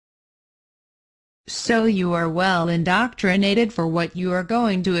So you are well indoctrinated for what you are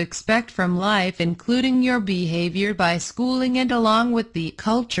going to expect from life, including your behavior by schooling and along with the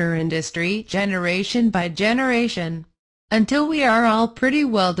culture industry, generation by generation. Until we are all pretty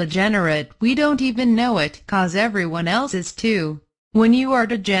well degenerate, we don't even know it, 'cause everyone else is too. When you are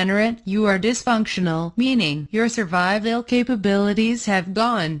degenerate, you are dysfunctional, meaning your survival capabilities have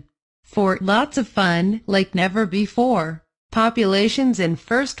gone for lots of fun, like never before. Populations in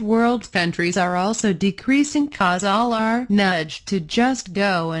first world countries are also decreasing, 'cause all are nudged to just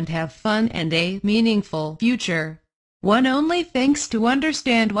go and have fun and a meaningful future. One only thinks to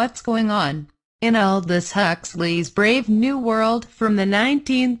understand what's going on. In Aldous Huxley's Brave New World from the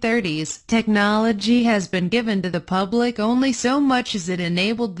 1930s, technology has been given to the public only so much as it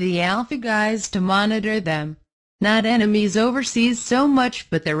enabled the alpha guys to monitor them. Not enemies overseas so much,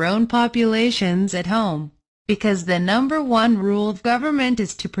 but their own populations at home. Because the #1 rule of government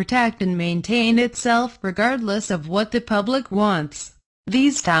is to protect and maintain itself regardless of what the public wants.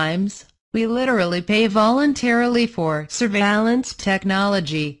 These times, we literally pay voluntarily for surveillance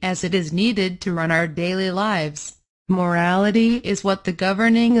technology, as it is needed to run our daily lives. Morality is what the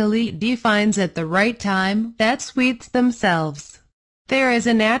governing elite defines at the right time, that suits themselves. There is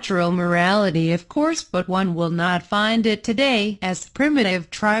a natural morality, of course, but one will not find it today, as primitive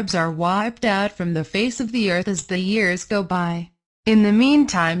tribes are wiped out from the face of the earth as the years go by. In the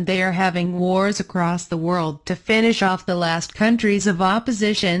meantime, they are having wars across the world to finish off the last countries of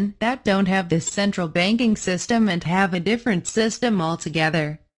opposition that don't have this central banking system and have a different system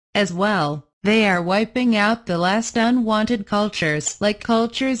altogether. As well, they are wiping out the last unwanted cultures, like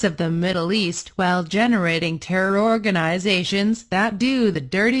cultures of the Middle East, while generating terror organizations that do the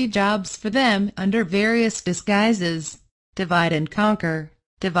dirty jobs for them under various disguises. Divide and conquer.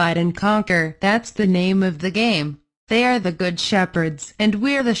 Divide and conquer, that's the name of the game. They are the good shepherds, and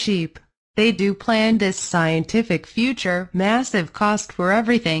we're the sheep. They do plan this scientific future, massive cost for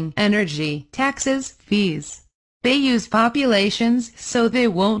everything, energy, taxes, fees. They use populations so they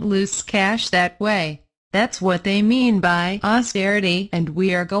won't lose cash that way. That's what they mean by austerity, and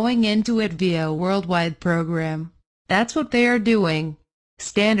we are going into it via a worldwide program. That's what they are doing.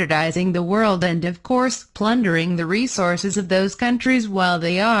 Standardizing the world and, of course, plundering the resources of those countries while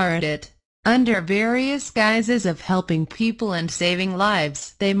they are at it. Under various guises of helping people and saving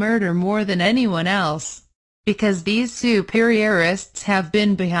lives, they murder more than anyone else. Because these superiorists have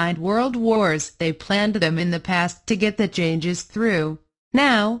been behind world wars, they planned them in the past to get the changes through.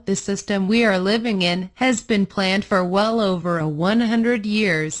 Now, the system we are living in has been planned for well over 100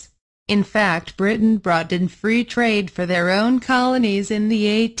 years. In fact, Britain brought in free trade for their own colonies in the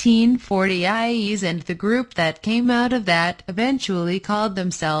 1840s, and the group that came out of that eventually called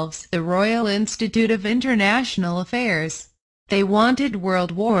themselves the Royal Institute of International Affairs. They wanted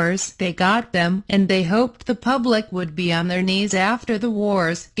world wars, they got them, and they hoped the public would be on their knees after the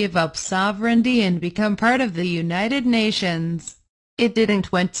wars, give up sovereignty and become part of the United Nations. It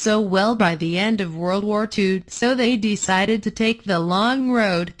didn't went so well by the end of World War II, so they decided to take the long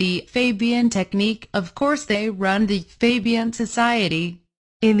road, the Fabian technique. Of course they run the Fabian Society.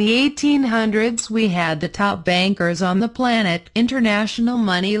 In the 1800s we had the top bankers on the planet, international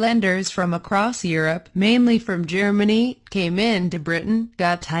money lenders from across Europe, mainly from Germany, came into Britain,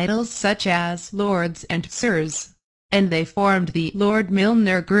 got titles such as Lords and Sirs. And they formed the Lord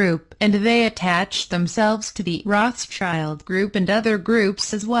Milner Group, and they attached themselves to the Rothschild Group and other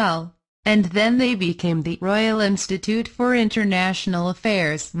groups as well. And then they became the Royal Institute for International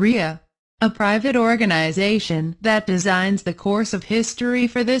Affairs, RIA, a private organization that designs the course of history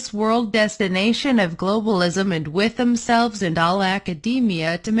for this world destination of globalism, and with themselves and all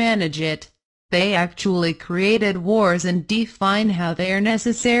academia to manage it. They actually created wars and define how they are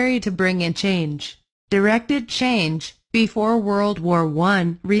necessary to bring in change. Directed change. Before World War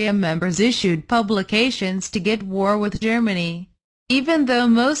I, RIA members issued publications to get war with Germany, even though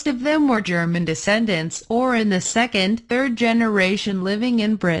most of them were German descendants or in the second, third generation living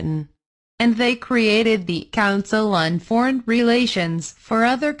in Britain. And they created the Council on Foreign Relations for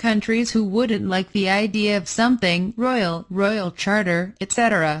other countries who wouldn't like the idea of something royal charter,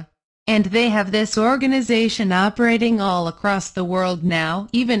 etc. And they have this organization operating all across the world now,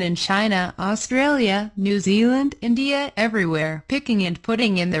 even in China, Australia, New Zealand, India, everywhere, picking and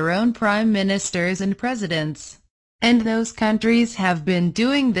putting in their own prime ministers and presidents. And those countries have been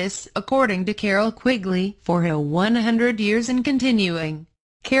doing this, according to Carroll Quigley, for 100 years and continuing.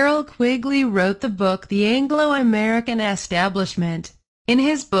 Carroll Quigley wrote the book The Anglo-American Establishment. In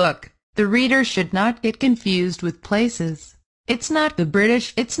his book, the reader should not get confused with places. It's not the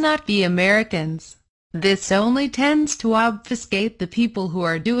British, it's not the Americans. This only tends to obfuscate the people who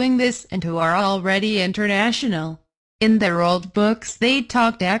are doing this and who are already international. In their old books they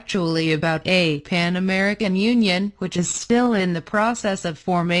talked actually about a Pan-American Union, which is still in the process of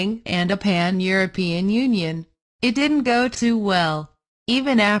forming, and a Pan-European Union. It didn't go too well.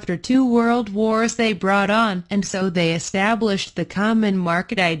 Even after 2 world wars they brought on, and so they established the common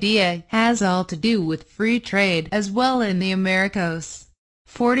market idea, has all to do with free trade as well in the Americas.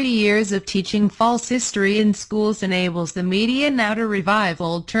 40 years of teaching false history in schools enables the media now to revive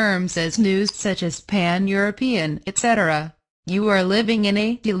old terms as news such as pan-European, etc. You are living in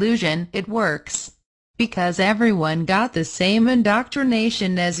a delusion. It works because everyone got the same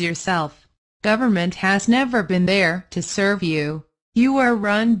indoctrination as yourself. Government has never been there to serve you. You are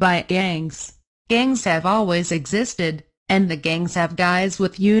run by gangs. Gangs have always existed, and the gangs have guys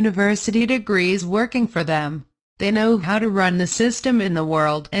with university degrees working for them. They know how to run the system in the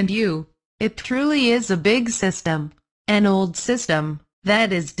world, and it truly is a big system. An old system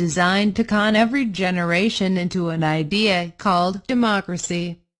that is designed to con every generation into an idea called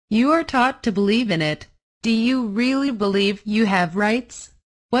democracy. You are taught to believe in it. Do you really believe you have rights?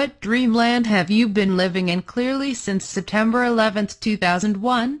 What dreamland have you been living in clearly since September 11,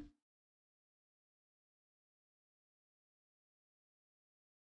 2001?